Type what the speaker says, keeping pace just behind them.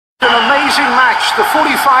An amazing match. The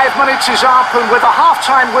 45 minutes is up, and with the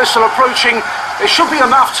half-time whistle approaching, there should be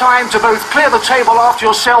enough time to both clear the table after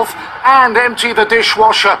yourself and empty the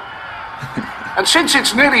dishwasher. And since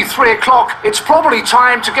it's nearly 3 o'clock, it's probably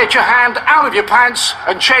time to get your hand out of your pants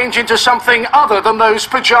and change into something other than those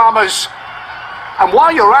pyjamas. And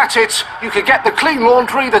while you're at it, you can get the clean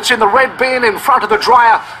laundry that's in the red bin in front of the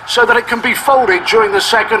dryer so that it can be folded during the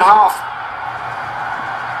second half.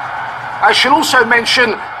 I should also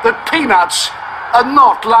mention that peanuts are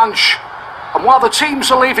not lunch. And while the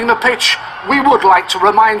teams are leaving the pitch, we would like to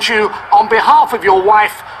remind you, on behalf of your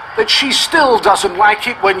wife, that she still doesn't like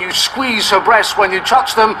it when you squeeze her breasts when you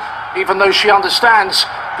touch them, even though she understands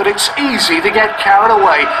that it's easy to get carried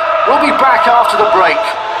away. We'll be back after the break.